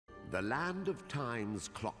The land of Time's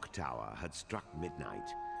clock tower had struck midnight,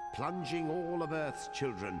 plunging all of Earth's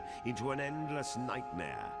children into an endless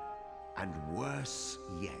nightmare. And worse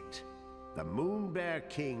yet, the Moon Bear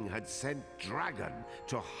King had sent Dragon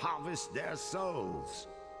to harvest their souls.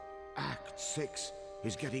 Act 6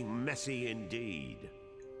 is getting messy indeed.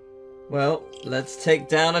 Well, let's take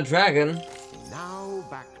down a dragon. Now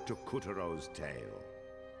back to Kutero's tale.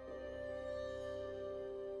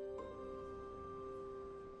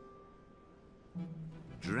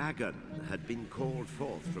 Dragon had been called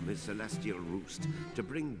forth from his celestial roost to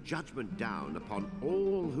bring judgment down upon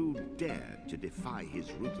all who dared to defy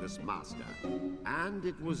his ruthless master. And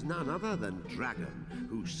it was none other than Dragon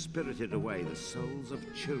who spirited away the souls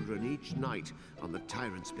of children each night on the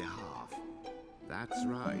tyrant's behalf. That's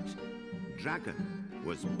right. Dragon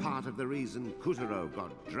was part of the reason Kutero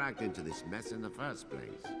got dragged into this mess in the first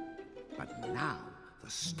place. But now, the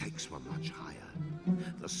stakes were much higher.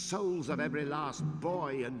 The souls of every last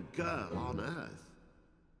boy and girl on Earth.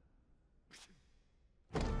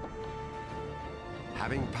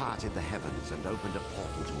 Having parted the heavens and opened a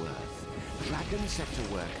portal to Earth, Dragon set to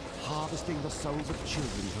work harvesting the souls of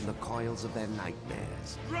children from the coils of their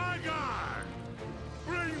nightmares. Dragon!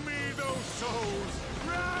 Bring me those souls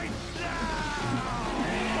right now!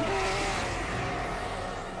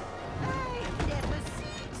 I've never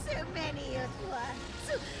seen so many at once.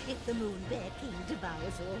 If the Moon Bear King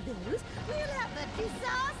devours all those, we'll have a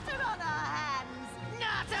disaster on our hands.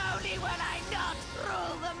 Not only will I not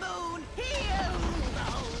rule the moon, he'll rule the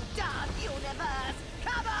whole darn universe.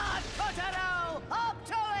 Come on, Kotaro! Up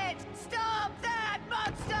to it! Stop that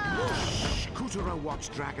monster! Whoosh! Kutero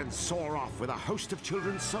watched Dragon soar off with a host of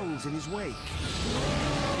children's souls in his wake.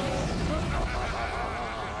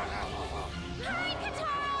 Hurry,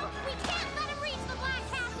 Kotaro! We can't let him reach the Black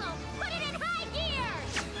Castle! Put it in high gear!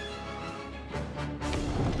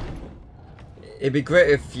 It'd be great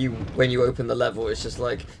if you, when you open the level, it's just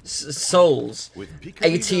like souls,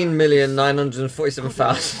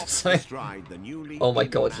 18,947,000. Oh my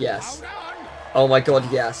god, yes. Oh my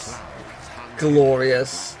god, yes.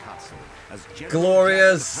 Glorious.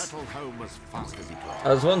 Glorious.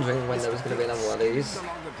 I was wondering when there was going to be another one of these,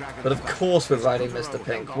 but of course we're riding Mr.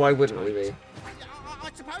 Pink. Why wouldn't we be? I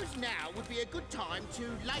suppose now would be a good time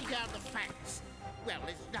to lay down the facts. Well,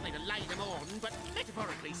 there's nothing to lay them on, but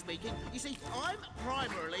metaphorically speaking, you see, I'm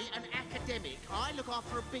primarily an academic. I look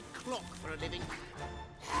after a big clock for a living.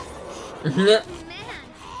 Man,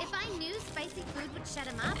 if I knew spicy food would shut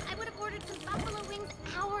him up, I would have ordered some buffalo wings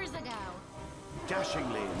hours ago.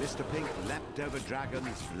 Dashingly, Mr. Pink leapt over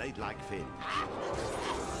Dragon's blade-like fin.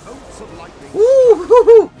 Bolts of lightning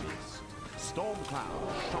missed. Storm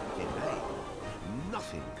clouds shocked in vain.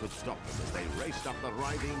 Nothing could stop them as they raced up the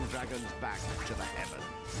writhing dragon's back to the heavens.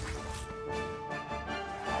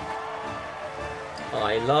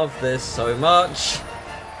 I love this so much.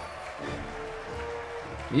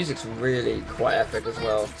 Music's really quite epic as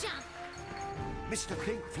well. Mr.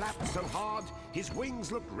 Pink flapped so hard, his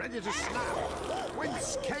wings looked ready to snap.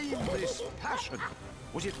 Whence came this passion?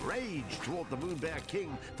 Was it rage toward the Moon Bear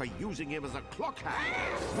King for using him as a clock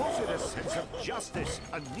hand? Was it a sense of justice,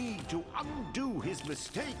 a need to undo his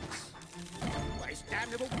mistakes? Well, it's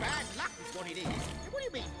damnable bad luck is what it is. What do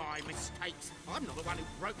you mean by mistakes? I'm not the one who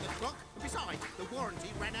broke the clock. And besides, the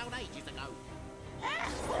warranty ran out ages ago.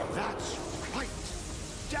 That's right.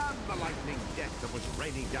 Damn the lightning death that was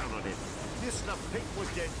raining down on him. Mr. Pink was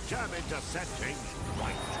determined to set things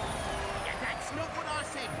right. Yeah, that's not what I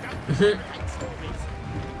said. Don't fabricate stories.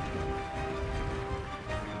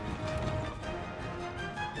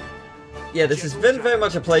 Yeah, this has been very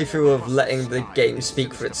much a playthrough of letting the game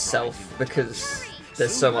speak for itself, because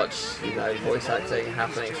there's so much, you know, voice acting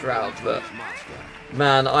happening throughout, but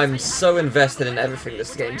man, I'm so invested in everything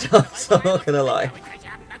this game does, I'm not gonna lie.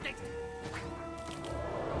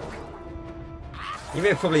 You may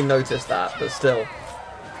have probably noticed that, but still.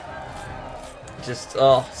 Just,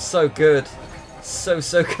 oh, so good. So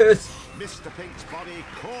good. Mr. Pink's body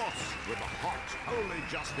coursed with the hot, holy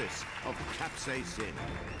justice of capsaicin.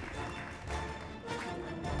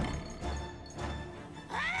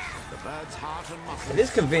 The bird's heart and muscles. It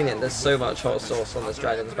is convenient, there's so much hot sauce on this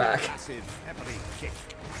dragon's back. Massive, peppery kick.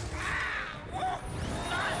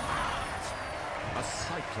 A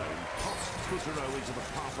cyclone tossed Kutero into the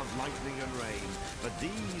path of lightning and rain, but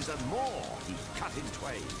these and more he cut in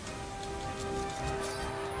twain.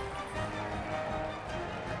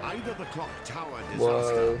 Either the clock tower Whoa,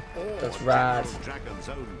 disaster or that's rad. General Dragon's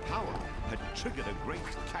own power had triggered a great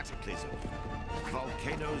cataclysm.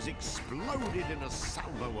 Volcanoes exploded in a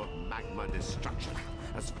salvo of magma destruction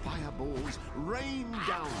as fireballs rained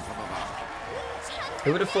down from above.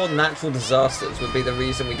 Who would have thought natural disasters would be the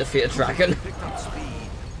reason we defeat a dragon? Picked up speed,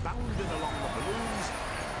 bounded along the balloons,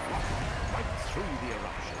 rocketed right through the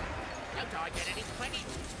eruption. Don't I get any credit?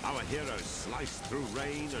 Our hero sliced through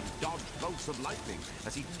rain and dodged bolts of lightning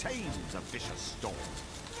as he tamed a vicious storm.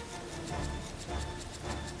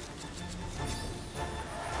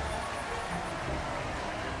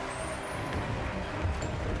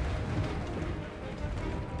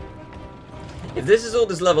 If this is all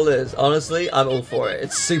this level is, honestly, I'm all for it.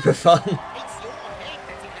 It's super fun. It's your head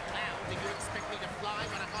that's in the clouds, and you expect me to fly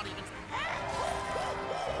when I can't even...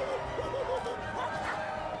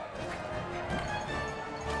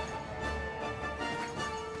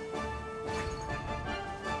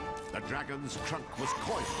 The dragon's trunk was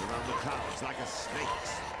coiled around the clouds like a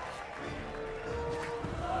snake's.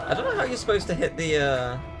 I don't know how you're supposed to hit the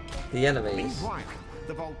enemies. Meanwhile,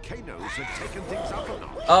 the volcanoes had taken things up a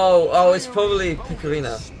notch. Oh, it's probably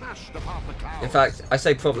Picarina. Smashed apart the clouds. In fact, I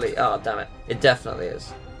say probably. Oh, damn it. It definitely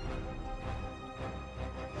is.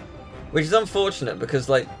 Which is unfortunate because,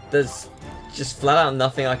 like, there's just flat out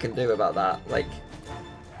nothing I can do about that. Like,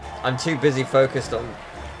 I'm too busy focused on,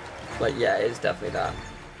 like, yeah, it is definitely that.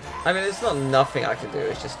 I mean, it's not nothing I can do.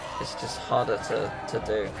 It's just harder to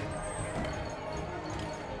do.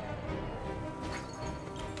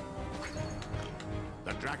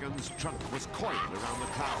 The dragon's trunk was coiled around the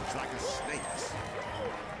clouds like a snake's.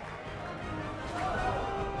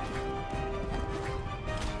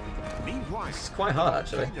 Meanwhile, It's quite hard,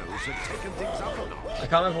 actually. volcanoes had taken things up a notch. I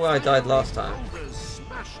can't remember where I died last time. Boulders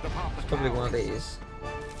smashed apart the Probably one of clouds. these.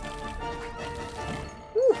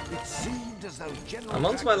 It seemed as though General I'm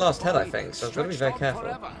on to my last head, I Dragon's think, so I've got to be very stretched on careful.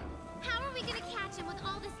 forever. How are we gonna catch him with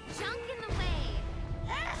all this junk in the way?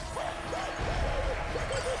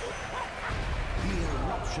 The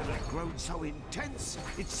eruption had grown so intense,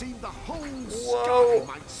 it seemed the whole Whoa.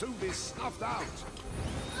 sky might soon be snuffed out.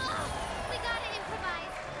 Ugh, we gotta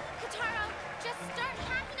improvise. Kataro, just start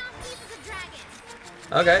hacking off pieces of dragon.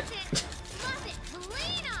 Okay. That's it. Fluff it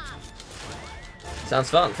clean off. Sounds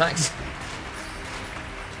fun, thanks.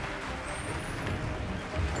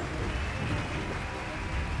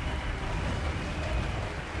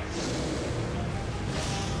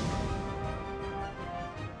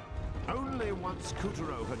 Only once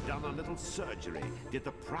Kutaro had done a little surgery did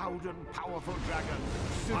the proud and powerful dragon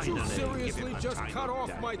Did you finally give seriously him a just time cut of off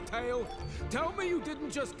day. my tail? Tell me you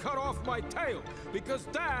didn't just cut off my tail, because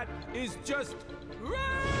that is just...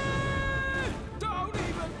 Don't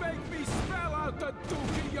even make me spell out the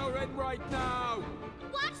dookie you're in right now!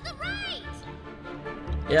 Watch the right.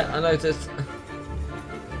 Yeah, I noticed.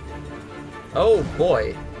 Oh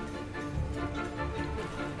boy.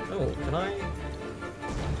 Oh, can I?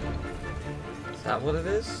 Is that what it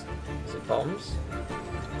is? Is it bombs?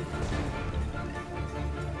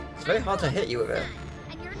 It's very hard to hit you with it.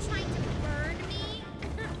 And you're trying to burn me?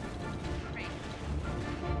 Right.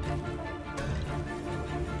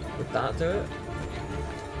 Would that do it?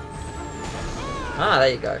 Ah, there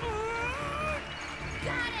you go.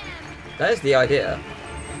 Got him. That is the idea.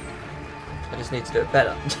 I just need to do it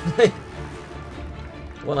better.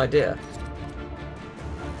 One idea.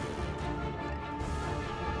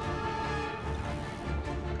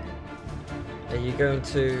 Are you going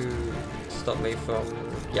to stop me from...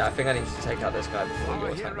 Yeah, I think I need to take out this guy before you Our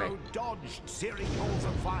attack me. hero dodged searing balls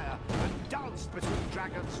of fire and danced between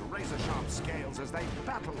Dragon's razor-sharp scales as they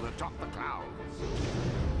battled atop the clouds.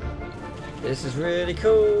 This is really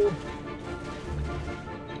cool.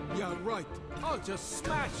 Yeah, right. I'll just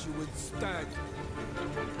smash you instead.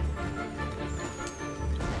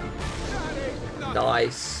 That ain't nothing.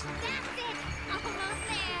 Nice. That's it. Almost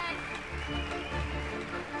there.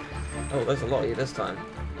 Oh, there's a lot of you this time.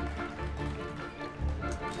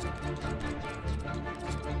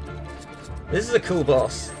 This is a cool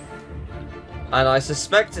boss. And I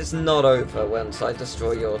suspect it's not over once I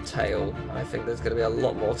destroy your tail. I think there's going to be a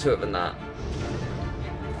lot more to it than that.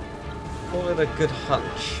 Call it a good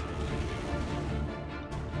hunch.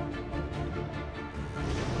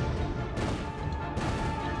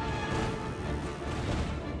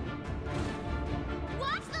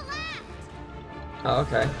 Watch the left. Oh,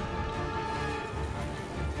 okay.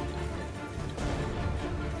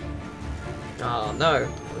 Oh no!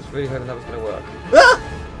 I was really hoping that was going to work. Ah!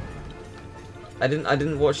 I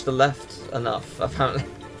didn't watch the left enough, apparently.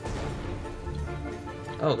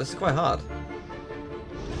 Oh, this is quite hard.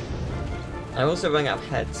 I'm also running out of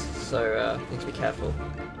heads, so need to be careful.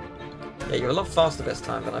 Yeah, you're a lot faster this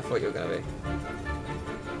time than I thought you were going to be.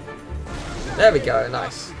 There we go,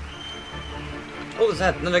 nice. Oh, there's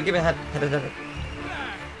a head. No, give me a head. Head.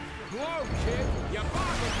 Whoa, kid, you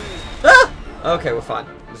bothered me. Ah! Okay, we're fine.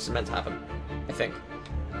 This is meant to happen. I think.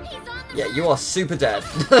 He's on the Yeah, you are super dead.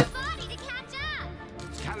 body to catch up.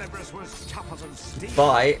 Calibris was tougher than steel,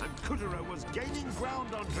 Bye. and Kuduro was gaining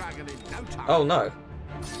ground on Dragon in no time. Oh no.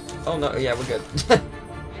 Oh no, yeah, we're good.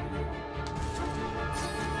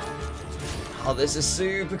 Oh, this is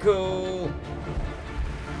super cool.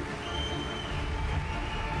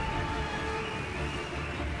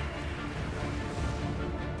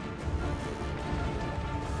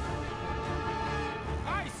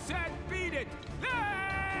 I said beat it.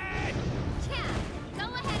 Hey! Yeah,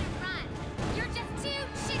 go ahead and run. You're just too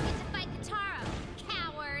chicken to fight Kataro,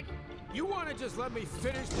 coward. You want to just let me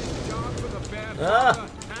finish this job for the bad Ah.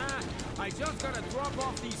 father, huh? I just gotta drop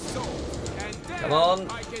off these souls, and then Come on.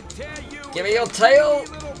 I can tear you. Give me your tail.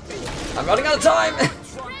 little piece. I'm running out of time.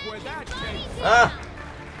 Trunk where that came from. Ah!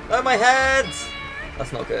 Oh, my head!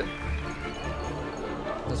 That's not good.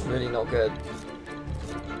 That's really not good.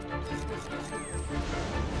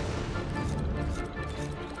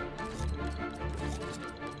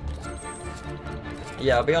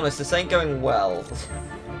 Yeah, I'll be honest, this ain't going well.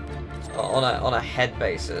 on a head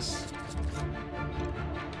basis.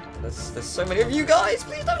 There's so many of you guys,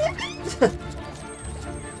 please don't hit me!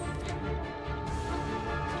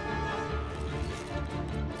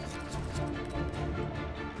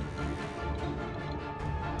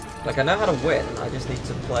 Like, I know how to win, I just need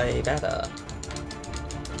to play better.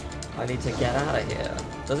 I need to get out of here.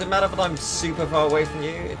 Does it matter if I'm super far away from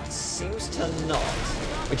you? It seems to not.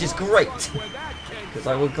 Which is great, Where that came because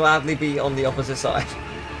I will gladly be on the opposite side.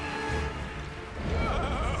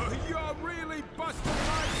 You're really busting my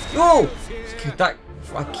Whoa! skills here. That,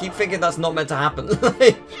 I keep thinking that's not meant to happen.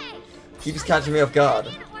 Hey, Keeps catching me off guard.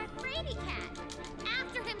 Dragon or Brady Cat.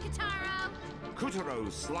 After him, Kataro.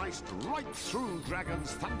 Kuturo sliced right through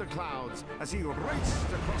Dragon's thunderclouds as he raced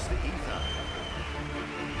across the ether.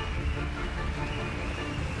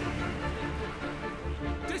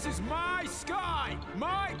 This is my sky,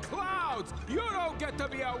 my clouds. You don't get to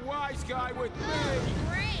be a wise guy with me.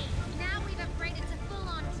 Great. Now we've upgraded to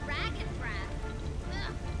full-on dragon breath.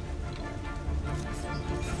 Ugh.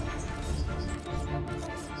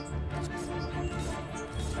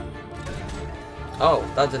 Oh,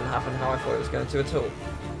 that didn't happen how I thought it was going to at all.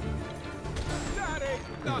 That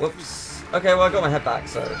ain't nothing. Whoops. Okay, well I got my head back,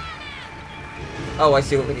 so... Oh, I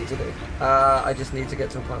see what we need to do. I just need to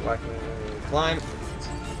get to a point where I can climb.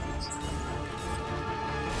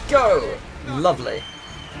 Go! Lovely.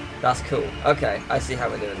 That's cool. Okay, I see how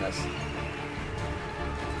we're doing this.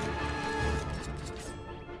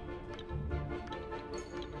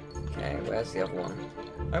 Okay, where's the other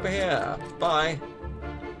one? Over here. Bye.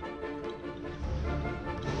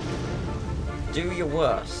 Do your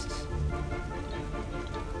worst.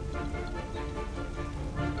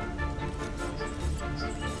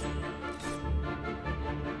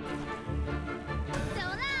 So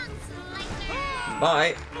long, Slicer.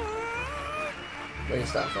 Bye.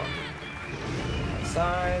 Where's that from?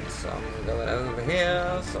 Side, so I'm going over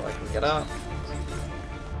here so I can get up.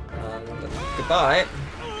 And goodbye.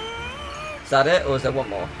 Is that it, or is there one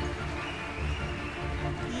more?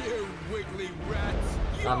 You wiggly rats.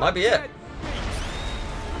 That might be it. Get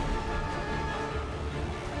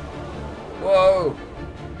Whoa!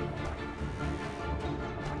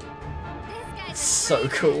 This guy's So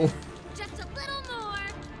cool. just a little more.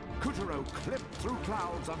 Kuturo clipped through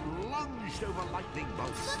clouds and lunged over lightning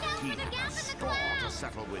bolts. Look out for He the gap had a in the score to clouds.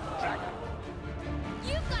 settle with Dragon.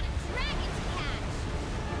 You've got a dragon to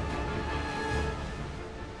catch.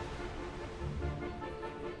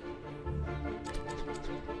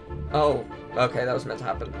 Oh, okay, that was meant to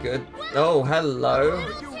happen. Good. Oh, hello.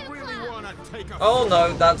 You really want to take a Oh no,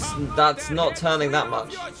 fall? that's Then not hit turning me that off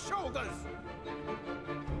much. your shoulders.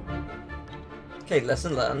 Okay,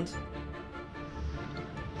 lesson learned.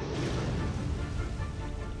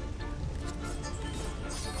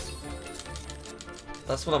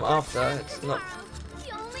 That's what I'm after. It's not.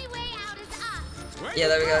 The only way out is up. Where Yeah, you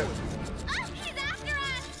there we go. going? Oh, he's after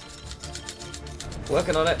us.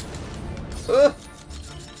 Working on it. Ugh.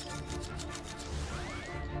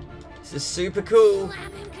 This is super cool.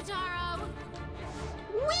 Slap him, Kataro.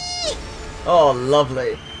 Whee! Oh,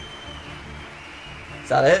 lovely. Is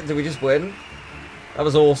that it? Did we just win? That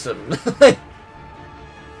was awesome.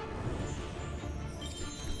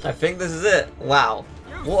 I think this is it. Wow.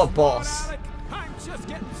 You What a smart boss. aleck. I'm just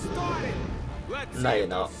getting started. Let's No, see you're if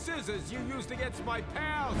not. the scissors you used against my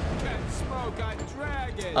pals can smoke a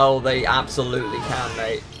dragon. Oh, they absolutely can,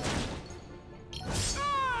 mate.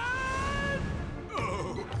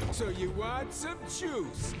 So you want some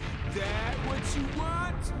juice? That what you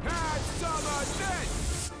want? Have some of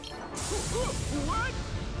this! What?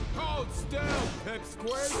 Hold still,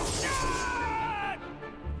 Pipsqueak! Ah!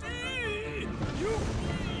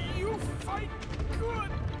 You fight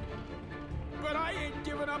good! But I ain't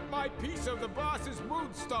giving up my piece of the boss's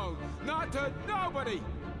moonstone, not to nobody!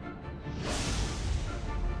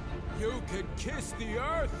 You can kiss the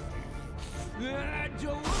earth, and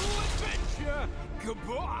your little adventure,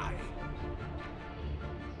 goodbye!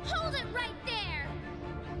 Hold it right there!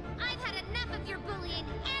 I've had enough of your bullying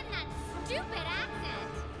and that stupid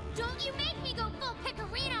accent! Don't you make me go full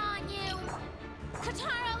Picarina on you!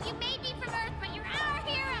 Kotaro, you may be from Earth, but you're our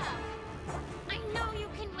hero! I know you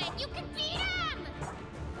can win! You can beat him!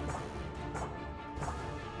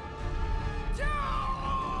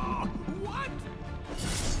 Ah! What?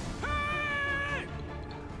 Hey!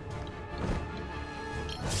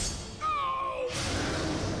 Oh!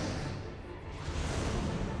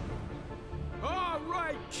 All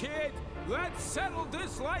right, kid. Let's settle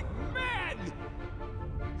this like men.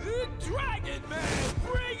 Dragon Man,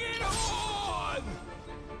 bring it on!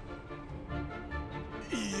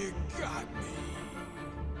 You got me.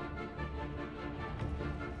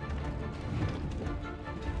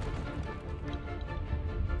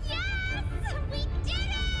 Yes! We did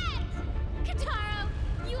it! Kotaro,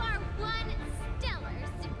 you are one stellar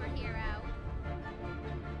superhero.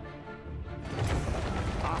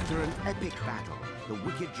 After an epic battle, the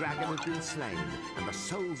wicked dragon had been slain, and the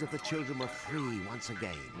souls of the children were free once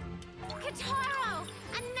again. Kotaro,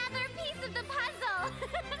 another piece of the puzzle!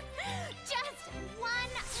 Just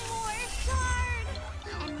one more card!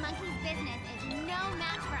 And Monkey's business is no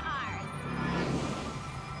match for ours.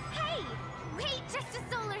 Hey! Wait just a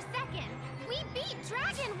solar second! We beat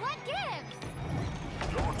Dragon, what gives?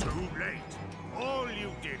 You're too late. All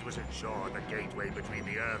you did was ensure the gateway between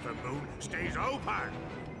the Earth and Moon stays open.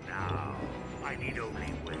 Now, I need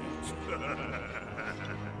only wait.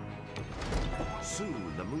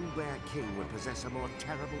 Soon, the Moon Bear King would possess a more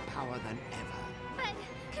terrible power than ever. But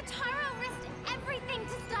Kotaro risked everything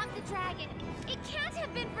to stop the dragon. It can't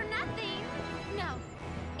have been for nothing. No,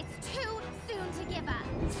 it's too soon to give up.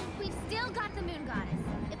 We've still got the Moon Goddess.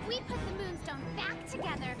 If we put the Moonstone back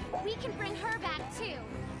together, we can bring her back too.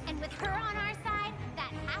 And with her on our side,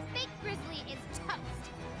 that half-baked grizzly is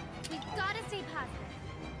toast. We've got to stay positive.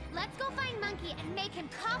 Let's go find Monkey and make him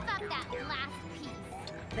cough up that last piece.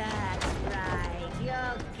 That's right.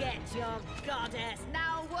 You'll get your goddess.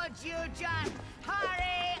 Now would you just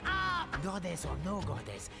hurry up? Goddess or no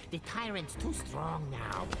goddess, the tyrant's too strong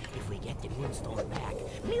now. If we get the Moonstone back,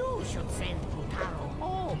 you should send Kotaro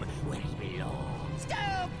home where he belongs.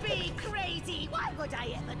 Don't be crazy. Why would I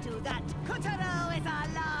ever do that? Kotaro is our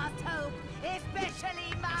last hope,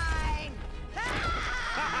 especially mine.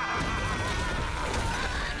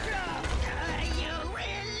 You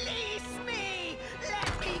release me! Let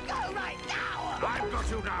me go right now! I've got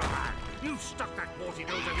you now, man. You've stuck that warty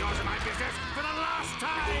nose of yours in my business for the last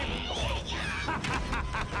time!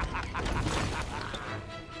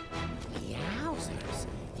 Yowzers,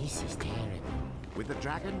 this is terrible. With the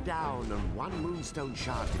dragon down and one Moonstone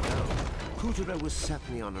shard to go, Kotaro was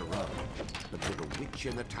certainly on a roll. But with the witch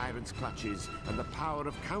in the tyrant's clutches and the power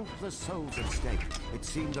of countless souls at stake, it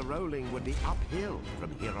seemed the rolling would be uphill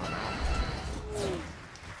from here on out.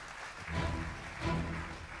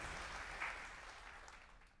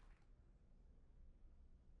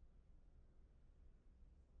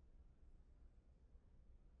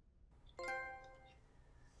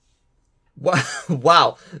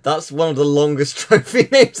 Wow, that's one of the longest trophy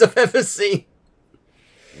names I've ever seen.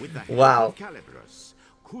 Wow.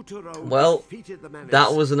 Well,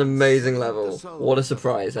 that was an amazing level. What a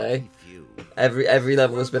surprise, eh? Every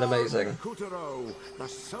level has been amazing.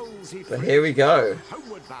 But here we go.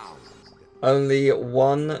 Only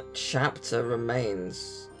one chapter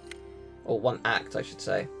remains. Or one act, I should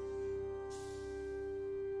say.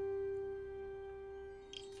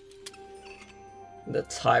 The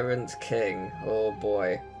Tyrant King. Oh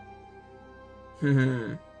boy.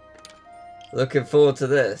 Looking forward to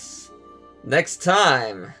this. Next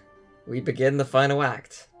time, we begin the final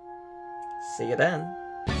act. See you then.